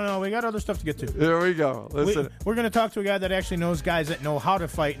about? No. We got other stuff to get to. There we go. Listen. We're going to talk to a guy that actually knows guys that know how to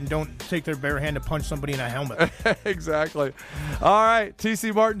fight and don't take their bare hand to punch somebody in a helmet. Exactly. All right.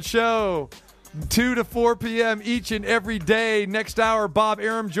 TC Martin Show. 2 to 4 p.m. each and every day. Next hour, Bob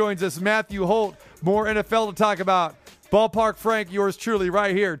Arum joins us. Matthew Holt. More NFL to talk about. Ballpark Frank, yours truly,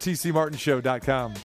 right here, TCMartinshow.com.